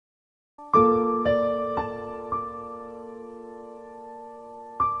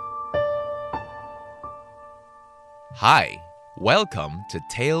Hi, welcome to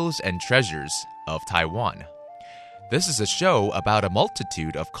Tales and Treasures of Taiwan. This is a show about a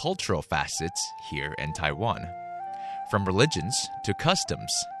multitude of cultural facets here in Taiwan. From religions to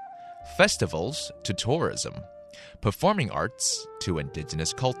customs, festivals to tourism, performing arts to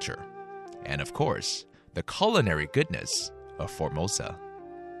indigenous culture, and of course, the culinary goodness of Formosa.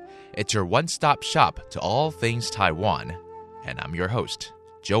 It's your one-stop shop to all things Taiwan, and I'm your host,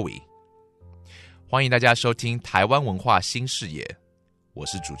 Joey. 欢迎大家收听台湾文化新视野，我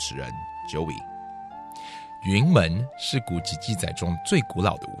是主持人 Joey。云门是古籍记载中最古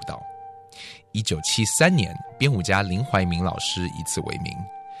老的舞蹈。1973年，编舞家林怀民老师以此为名，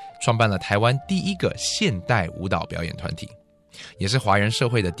创办了台湾第一个现代舞蹈表演团体，也是华人社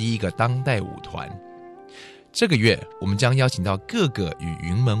会的第一个当代舞团。这个月，我们将邀请到各个与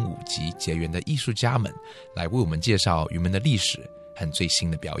云门舞集结缘的艺术家们，来为我们介绍云门的历史和最新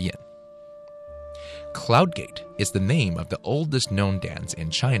的表演。Cloudgate is the name of the oldest known dance in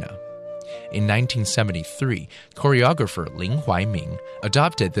China. In 1973, choreographer Lin Huaiming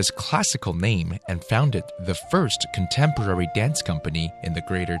adopted this classical name and founded the first contemporary dance company in the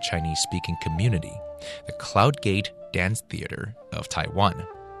greater Chinese-speaking community, the Cloudgate Dance Theater of Taiwan.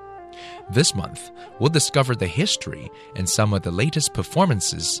 This month, we'll discover the history and some of the latest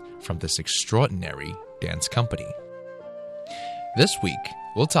performances from this extraordinary dance company. This week,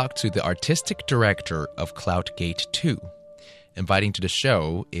 we'll talk to the artistic director of Cloudgate 2. Inviting to the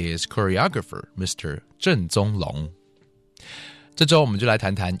show is choreographer Mr. 郑宗龙。这周我们就来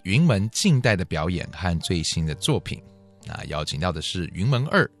谈谈云门近代的表演和最新的作品。邀请到的是云门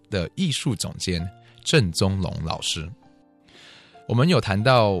2的艺术总监郑宗龙老师。我们有谈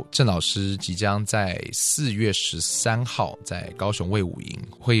到郑老师即将在4月13号在高雄卫武营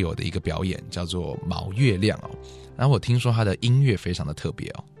会有的一个表演，叫做毛月亮哦。然后我听说他的音乐非常的特别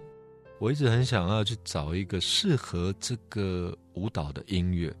哦。我一直很想要去找一个适合这个舞蹈的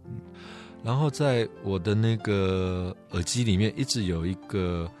音乐，然后在我的那个耳机里面一直有一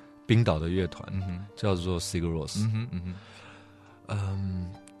个冰岛的乐团，叫做 Sigur。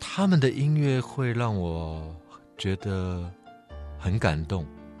他们的音乐会让我觉得很感动，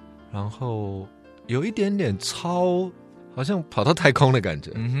然后有一点点好像跑到太空的感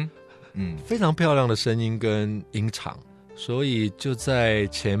觉，非常漂亮的声音跟音场。所以就在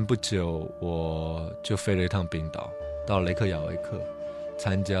前不久，我就飞了一趟冰岛，到雷克雅维克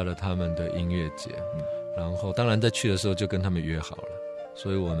参加了他们的音乐节。然后当然在去的时候就跟他们约好了，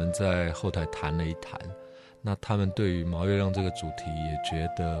所以我们在后台谈了一谈。那他们对于毛月亮这个主题也觉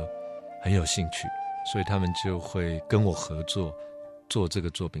得很有兴趣，所以他们就会跟我合作做这个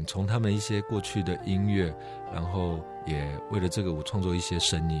作品，从他们一些过去的音乐，然后也为了这个舞创作一些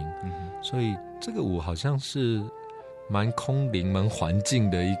声音。所以这个舞好像是蛮空灵蛮环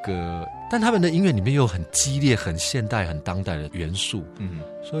境的一个，但他们的音乐里面又很激烈很现代很当代的元素，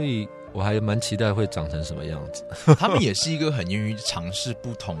所以我还蛮期待会长成什么样子。他们也是一个很愿意尝试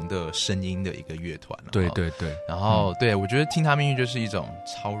不同的声音的一个乐团。对对对，然后对，我觉得听他们音乐就是一种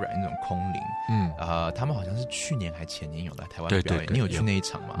超然一种空灵。他们好像是去年还前年有来台湾表演。对对对，你有去那一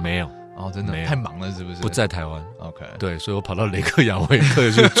场吗？没有。真的太忙了是不是？不在台湾。 OK， 对，所以我跑到雷克雅维克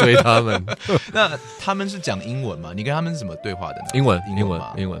去追他们。那他们是讲英文吗？你跟他们是怎么对话的呢？英文。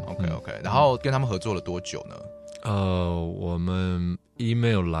 OK， 然后跟他们合作了多久呢？我们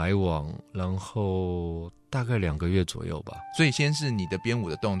email 来往，然后大概2个月左右吧。所以先是你的编舞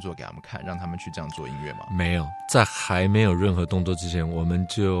的动作给他们看，让他们去这样做音乐吗？没有，在还没有任何动作之前，我们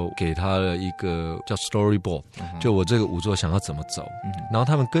就给他了一个叫 storyboard，就我这个舞作想要怎么走，然后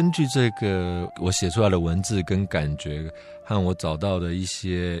他们根据这个我写出来的文字跟感觉，和我找到的一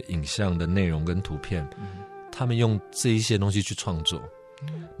些影像的内容跟图片，他们用这一些东西去创作，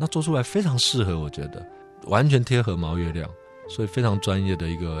那做出来非常适合，我觉得完全贴合毛月亮，所以非常专业的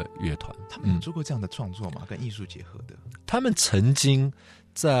一个乐团。他们有做过这样的创作吗？跟艺术结合的？他们曾经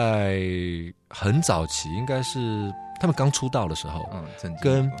在很早期，应该是他们刚出道的时候，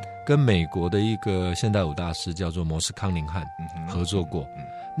跟美国的一个现代舞大师叫做摩斯康宁汉合作过，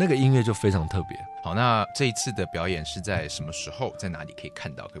那个音乐就非常特别。好，那这一次的表演是在什么时候，在哪里可以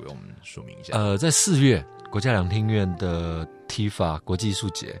看到？可不可以我们说明一下？在4月国家两厅院的 TIFA 国际艺术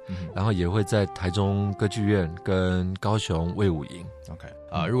节，然后也会在台中歌剧院跟高雄卫武营。OK，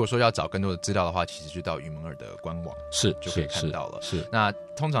如果说要找更多的资料的话，其实就到云门2的官网就可以看到了。是，那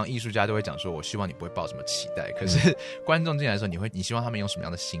通常艺术家都会讲说，我希望你不会抱什么期待，可是观众进来的时候，你希望他们用什么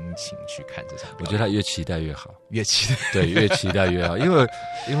样的心情去看这场表演？我觉得他越期待越好，越期待对，越期待越好，因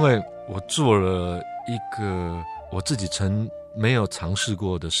为我做了一个我自己没有尝试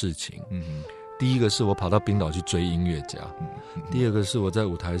过的事情。第一个是我跑到冰岛去追音乐家，第二个是我在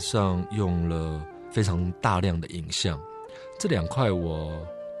舞台上用了非常大量的影像，这2块我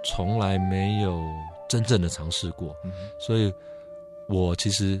从来没有真正的尝试过，所以我其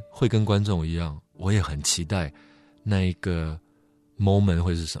实会跟观众一样，我也很期待那一个 moment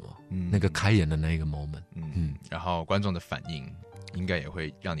会是什么，那个开演的那一个 moment，然后观众的反应应该也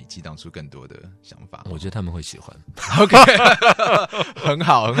会让你激荡出更多的想法。我觉得他们会喜欢。OK， 很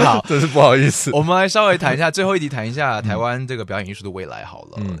好，很好，真是不好意思。我们来稍微谈一下，最后一题谈一下台湾这个表演艺术的未来好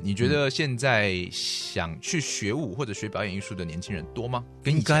了。你觉得现在想去学舞或者学表演艺术的年轻人多吗？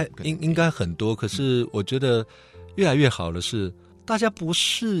应该很多，可是我觉得越来越好的是，大家不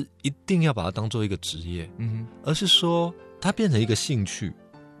是一定要把它当做一个职业，而是说它变成一个兴趣。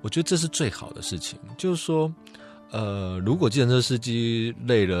我觉得这是最好的事情，就是说如果计程车司机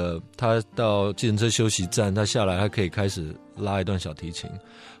累了，他到计程车休息站，他下来他可以开始拉一段小提琴，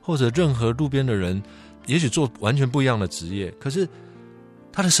或者任何路边的人也许做完全不一样的职业，可是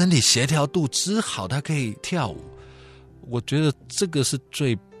他的身体协调度之好，他可以跳舞，我觉得这个是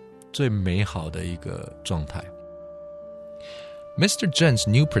最美好的一个状态。 Mr. Zhen's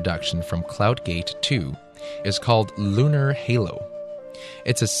new production from Cloudgate 2 is called Lunar Halo.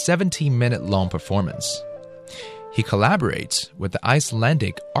 It's a 70-minute long performance. He collaborates with the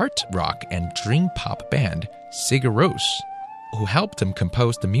Icelandic art rock and dream pop band Sigur, who helped him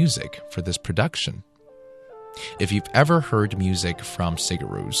compose the music for this production. If you've ever heard music from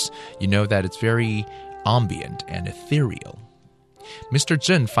Sigur, you know that it's very ambient and ethereal. Mr.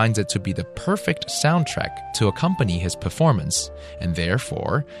 Zhen finds it to be the perfect soundtrack to accompany his performance, and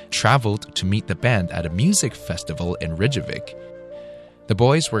therefore traveled to meet the band at a music festival in Reykjavik. The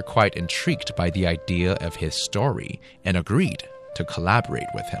boys were quite intrigued by the idea of his story and agreed to collaborate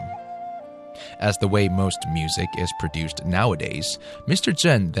with him. As the way most music is produced nowadays, Mr.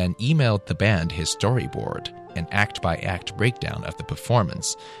 Zhen then emailed the band his storyboard, an act-by-act breakdown of the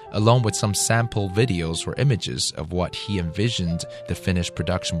performance, along with some sample videos or images of what he envisioned the finished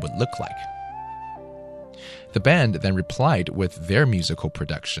production would look like. The band then replied with their musical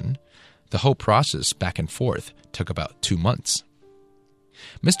production. The whole process back and forth took about 2 months.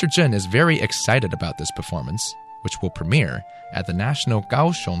 Mr. Zhen is very excited about this performance, which will premiere at the National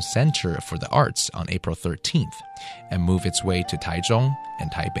Kaohsiung Center for the Arts on April 13th and move its way to Taichung and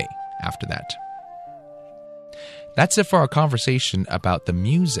Taipei after that. That's it for our conversation about the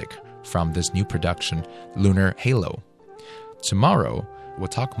music from this new production, Lunar Halo. Tomorrow, we'll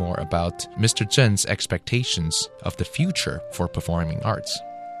talk more about Mr. Zhen's expectations of the future for performing arts.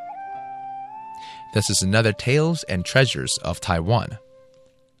 This is another Tales and Treasures of Taiwan.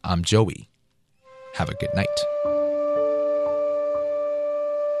 I'm Joey. Have a good night.